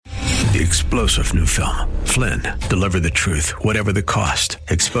The explosive new film, Flynn, deliver the truth, whatever the cost,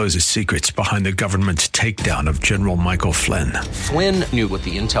 exposes secrets behind the government's takedown of General Michael Flynn. Flynn knew what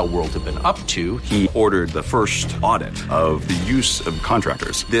the intel world had been up to. He ordered the first audit of the use of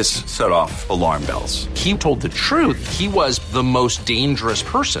contractors. This set off alarm bells. He told the truth. He was the most dangerous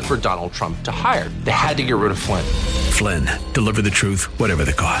person for Donald Trump to hire. They had to get rid of Flynn. Flynn, deliver the truth, whatever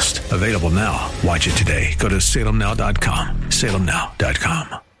the cost. Available now. Watch it today. Go to salemnow.com.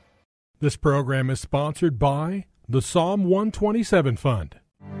 salemnow.com. This program is sponsored by the Psalm 127 Fund.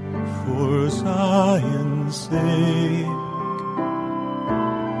 For Zion's sake,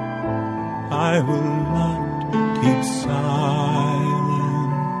 I will not keep silent.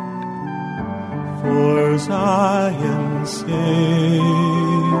 For Zion's sake,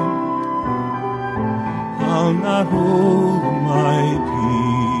 I'll not hold my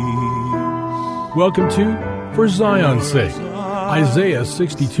peace. Welcome to For Zion's Sake. Isaiah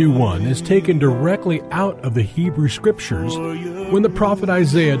 62:1 is taken directly out of the Hebrew Scriptures when the prophet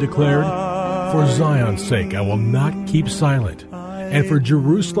Isaiah declared, "For Zion's sake I will not keep silent, and for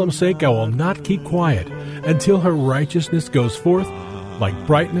Jerusalem's sake I will not keep quiet, until her righteousness goes forth like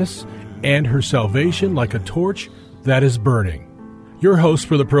brightness, and her salvation like a torch that is burning." Your hosts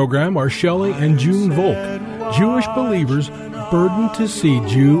for the program are Shelley and June Volk, Jewish believers burdened to see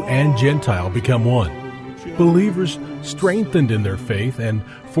Jew and Gentile become one. Believers strengthened in their faith, and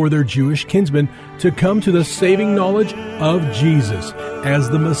for their Jewish kinsmen to come to the saving knowledge of Jesus as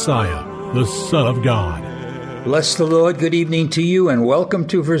the Messiah, the Son of God. Bless the Lord. Good evening to you, and welcome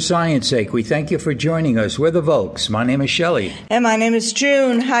to For Zion's Sake. We thank you for joining us. We're the Volks. My name is Shelley. And my name is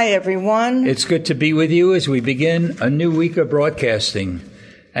June. Hi, everyone. It's good to be with you as we begin a new week of broadcasting.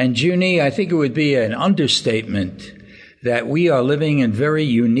 And Junie, I think it would be an understatement that we are living in very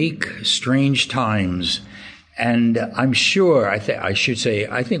unique, strange times. And I'm sure, I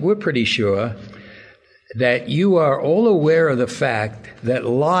think we're pretty sure that you are all aware of the fact that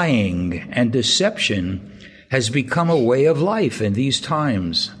lying and deception has become a way of life in these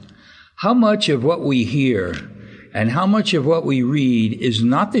times. How much of what we hear and how much of what we read is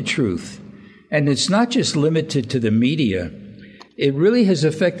not the truth? And it's not just limited to the media. It really has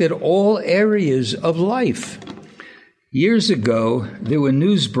affected all areas of life. Years ago, there were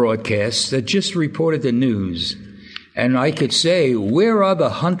news broadcasts that just reported the news. And I could say, where are the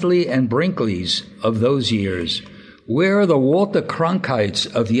Huntley and Brinkleys of those years? Where are the Walter Cronkites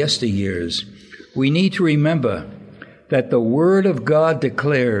of yesteryears? We need to remember that the Word of God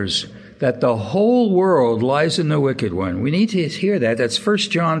declares that the whole world lies in the wicked one. We need to hear that. That's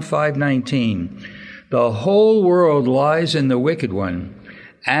 1 John 5:19. The whole world lies in the wicked one.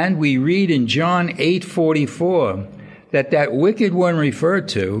 And we read in John 8:44 that wicked one referred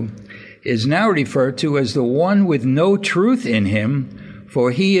to is now referred to as the one with no truth in him,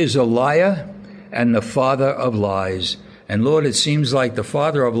 for he is a liar and the father of lies. And Lord, it seems like the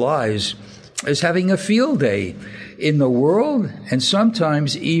father of lies is having a field day in the world and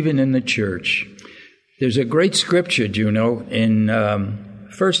sometimes even in the church. There's a great scripture, Juno, in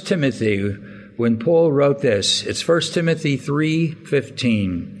 1 Timothy when Paul wrote this. It's 1 Timothy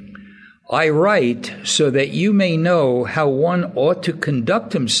 3:15. I write so that you may know how one ought to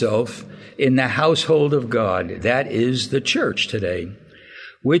conduct himself in the household of God. That is the church today,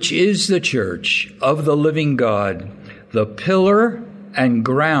 which is the church of the living God, the pillar and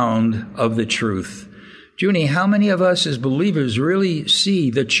ground of the truth. Junie, how many of us as believers really see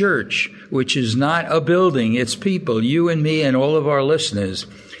the church, which is not a building, it's people, you and me and all of our listeners,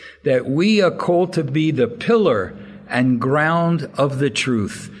 that we are called to be the pillar and ground of the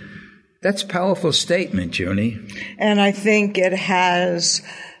truth? That's a powerful statement, Junie. And I think it has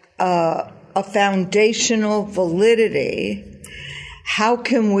a foundational validity. How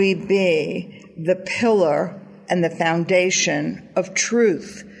can we be the pillar and the foundation of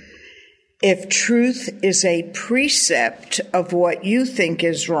truth? If truth is a precept of what you think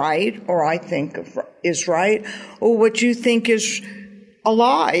is right, or I think is right, or what you think is a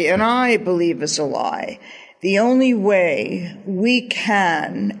lie, and I believe is a lie, the only way we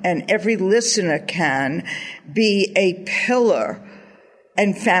can, and every listener can, be a pillar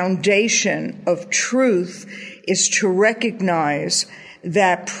and foundation of truth is to recognize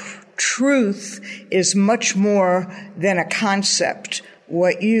that truth is much more than a concept,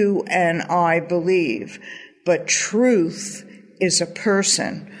 what you and I believe. But truth is a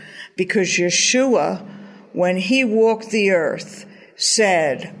person, because Yeshua, when he walked the earth,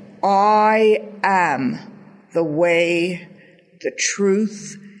 said, I am the way, the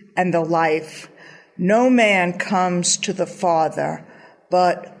truth, and the life. No man comes to the Father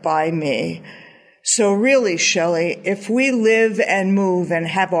but by me. So really, Shelley, if we live and move and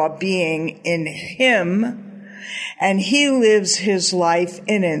have our being in him, and he lives his life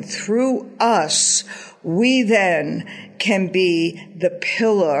in and through us, we then can be the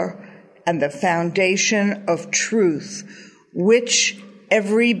pillar and the foundation of truth, which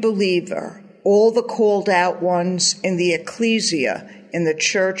every believer, all the called out ones in the ecclesia, in the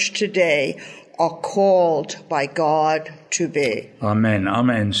church today, are called by God to be. Amen.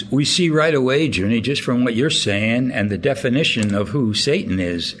 Amen. We see right away, Junie, just from what you're saying and the definition of who Satan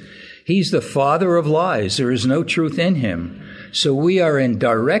is, he's the father of lies. There is no truth in him. So we are in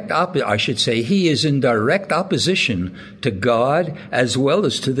he is in direct opposition to God as well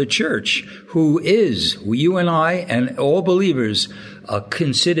as to the church, who is, you and I and all believers are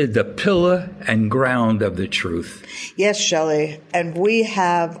considered the pillar and ground of the truth. Yes, Shelley, and we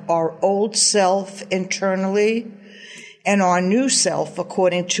have our old self internally and our new self,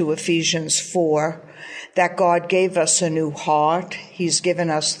 according to Ephesians 4, that God gave us a new heart. He's given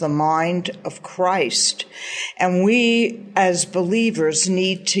us the mind of Christ. And we, as believers,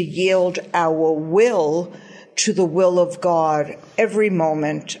 need to yield our will to the will of God every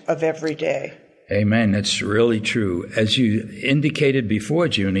moment of every day. Amen. That's really true. As you indicated before,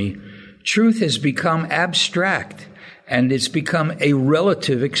 Junie, truth has become abstract, and it's become a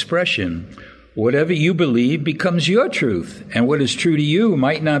relative expression. Whatever you believe becomes your truth, and what is true to you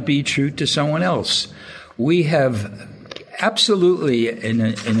might not be true to someone else. We have absolutely, in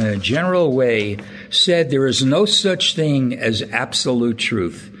a general way, said there is no such thing as absolute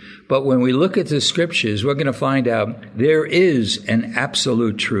truth. But when we look at the scriptures, we're going to find out there is an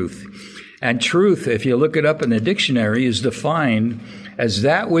absolute truth. And truth, if you look it up in the dictionary, is defined as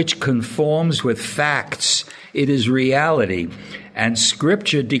that which conforms with facts. It is reality. And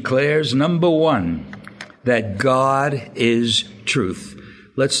Scripture declares, number one, that God is truth.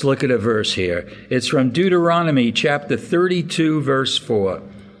 Let's look at a verse here. It's from Deuteronomy chapter 32, verse 4.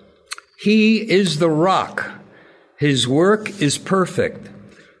 He is the rock. His work is perfect.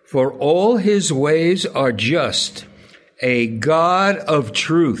 For all his ways are just. A God of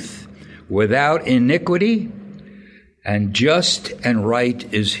truth, without iniquity, and just and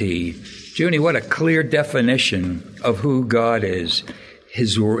right is he. Junie, what a clear definition of who God is.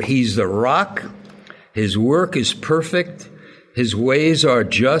 He's the rock. His work is perfect. His ways are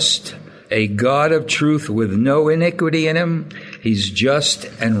just. A God of truth with no iniquity in him. He's just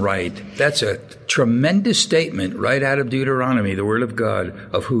and right. That's a tremendous statement right out of Deuteronomy, the Word of God,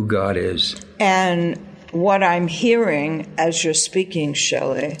 of who God is. And what I'm hearing as you're speaking,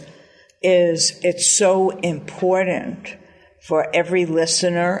 Shelley, is it's so important for every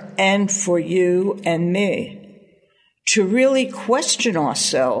listener and for you and me to really question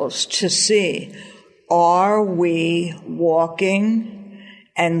ourselves to see, are we walking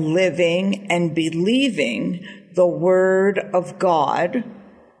and living and believing the Word of God?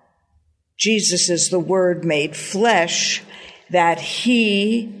 Jesus is the Word made flesh, that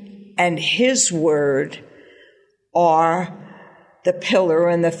He and His Word are the pillar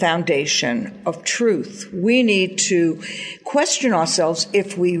and the foundation of truth. We need to question ourselves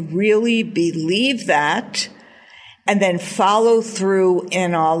if we really believe that, and then follow through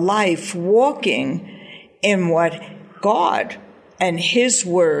in our life, walking in what God and His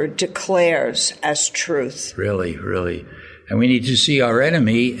Word declares as truth. Really, really. And we need to see our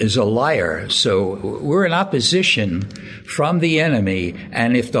enemy is a liar. So we're in opposition from the enemy.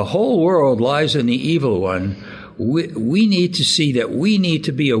 And if the whole world lies in the evil one, we need to see that we need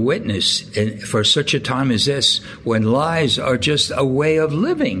to be a witness for such a time as this, when lies are just a way of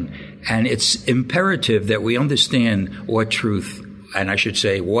living. And it's imperative that we understand what truth, and I should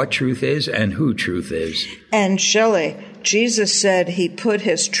say what truth is and who truth is. And Shelley, Jesus said He put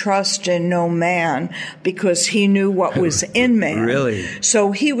His trust in no man because He knew what was in man. Really?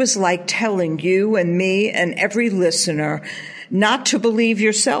 So He was like telling you and me and every listener not to believe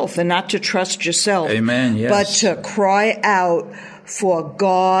yourself and not to trust yourself. Amen, yes. But to cry out for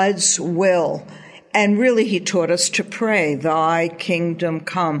God's will. And really, He taught us to pray, Thy kingdom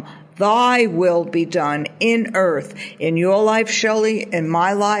come, Thy will be done in earth, in your life, Shelley, in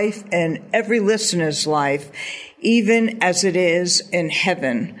my life, and every listener's life, even as it is in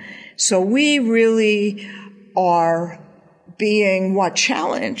heaven. So we really are being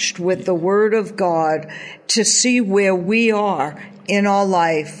challenged with the Word of God to see where we are in our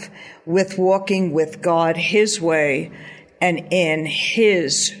life with walking with God His way and in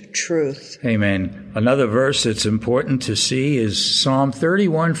His truth. Amen. Another verse that's important to see is Psalm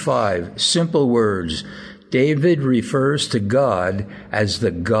 31:5. Simple words. David refers to God as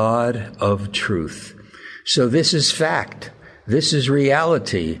the God of truth. So this is fact. This is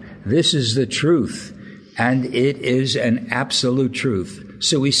reality. This is the truth, and it is an absolute truth.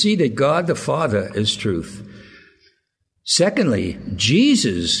 So we see that God the Father is truth. Secondly,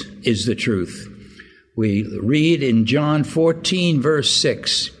 Jesus is the truth. We read in John 14, verse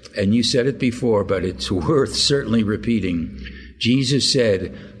 6, and you said it before, but it's worth certainly repeating. Jesus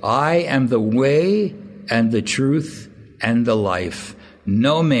said, I am the way and the truth and the life.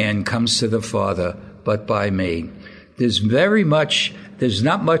 No man comes to the Father but by me. There's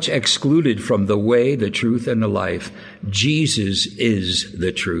not much excluded from the way, the truth, and the life. Jesus is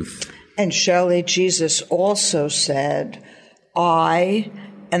the truth. And Shelley, Jesus also said, I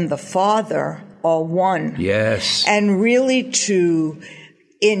and the Father are one. Yes. And really to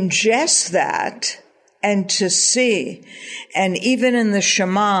ingest that and to see, and even in the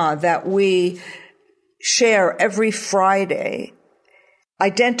Shema that we share every Friday,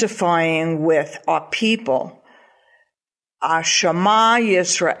 identifying with our people, Shema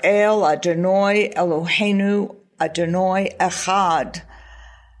Yisrael Adonai Eloheinu Adonai Echad.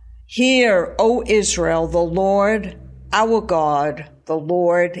 Hear, O Israel, the Lord, our God, the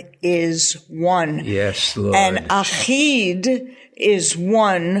Lord is one. Yes, Lord. And Achid is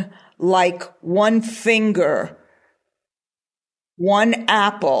one, like one finger, one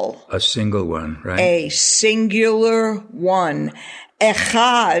apple. A single one, right? A singular one.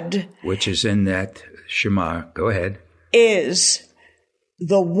 Echad, which is in that Shema. Go ahead. Is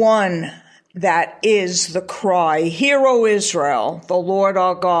the one that is the cry. Hear, O Israel, the Lord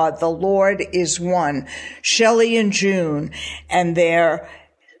our God, the Lord is one. Shelley and June and their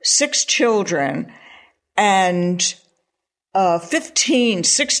 6 children and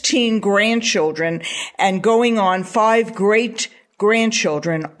 16 grandchildren and going on 5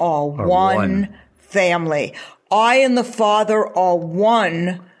 great-grandchildren are one family. I and the Father are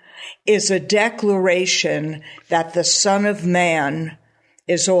one is a declaration that the Son of Man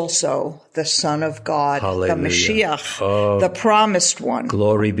is also the Son of God, Hallelujah. The Mashiach, the promised one.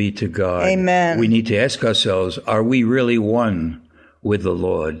 Glory be to God. Amen. We need to ask ourselves, are we really one with the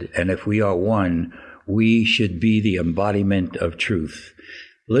Lord? And if we are one, we should be the embodiment of truth.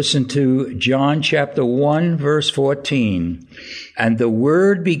 Listen to John chapter 1, verse 14. And the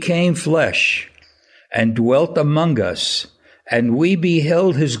Word became flesh and dwelt among us, and we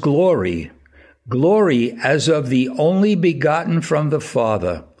beheld his glory, glory as of the only begotten from the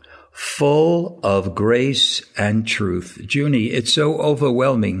Father, full of grace and truth. Junie, it's so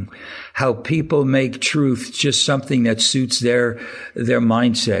overwhelming how people make truth just something that suits their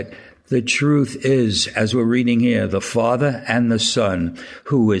mindset. The truth is, as we're reading here, the Father and the Son,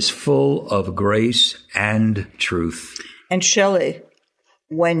 who is full of grace and truth. And Shelley,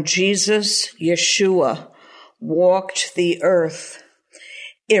 when Jesus, Yeshua, walked the earth,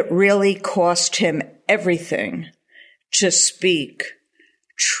 it really cost him everything to speak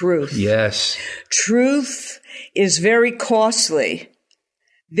truth. Yes. Truth is very costly,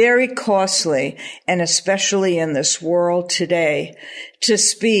 and especially in this world today, to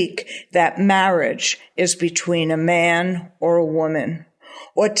speak that marriage is between a man or a woman,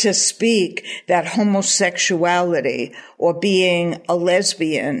 or to speak that homosexuality or being a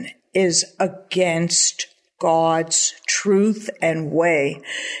lesbian is against God's truth and way,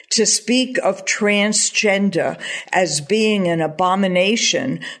 to speak of transgender as being an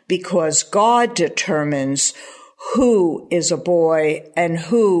abomination because God determines who is a boy and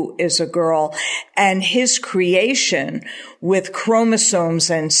who is a girl, and his creation with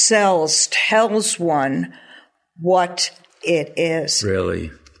chromosomes and cells tells one what it is. Really.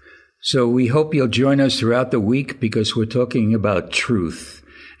 So we hope you'll join us throughout the week because we're talking about truth.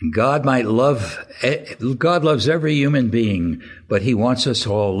 God loves every human being, but he wants us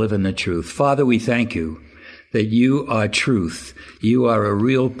to all live in the truth. Father, we thank you that you are truth. You are a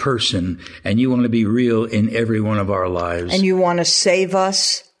real person, and you want to be real in every one of our lives. And you want to save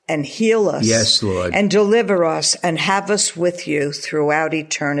us and heal us. Yes, Lord. And deliver us and have us with you throughout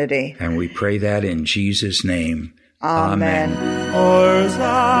eternity. And we pray that in Jesus' name. Amen. For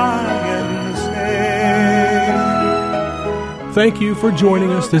Zion's sake. Thank you for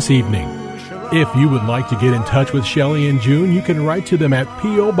joining us this evening. If you would like to get in touch with Shelley and June, you can write to them at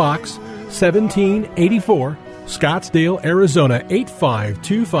P.O. Box 1784, Scottsdale, Arizona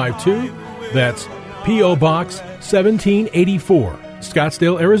 85252. That's P.O. Box 1784,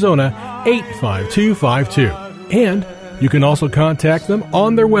 Scottsdale, Arizona 85252. And you can also contact them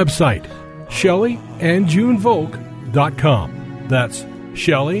on their website, ShelleyandJuneVolk.com. That's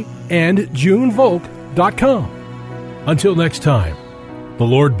ShelleyandJuneVolk.com. Until next time, the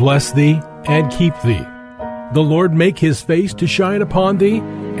Lord bless thee and keep thee. The Lord make his face to shine upon thee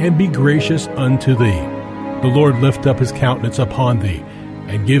and be gracious unto thee. The Lord lift up his countenance upon thee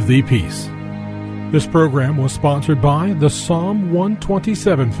and give thee peace. This program was sponsored by the Psalm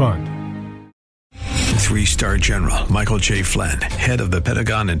 127 Fund. 3-star General Michael J. Flynn, head of the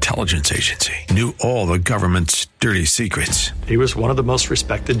Pentagon Intelligence Agency, knew all the government's dirty secrets. He was one of the most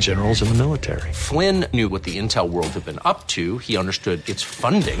respected generals in the military. Flynn knew what the intel world had been up to. He understood its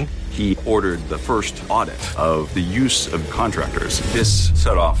funding. He ordered the first audit of the use of contractors. This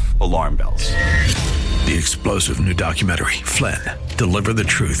set off alarm bells. The explosive new documentary, Flynn, Deliver the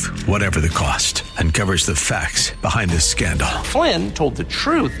Truth, Whatever the Cost, uncovers the facts behind this scandal. Flynn told the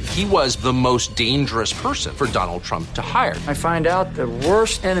truth. He was the most dangerous person for Donald Trump to hire. I find out the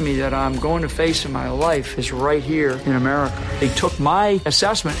worst enemy that I'm going to face in my life is right here in America. They took my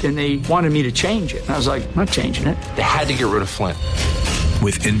assessment and they wanted me to change it. And I was like, I'm not changing it. They had to get rid of Flynn.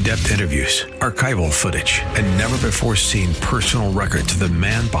 With in-depth interviews, archival footage, and never-before-seen personal records of the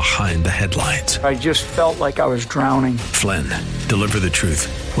man behind the headlines. I just felt like I was drowning. Flynn, Deliver the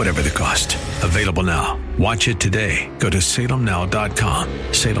Truth, Whatever the Cost. Available now. Watch it today. Go to salemnow.com.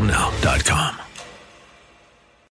 salemnow.com.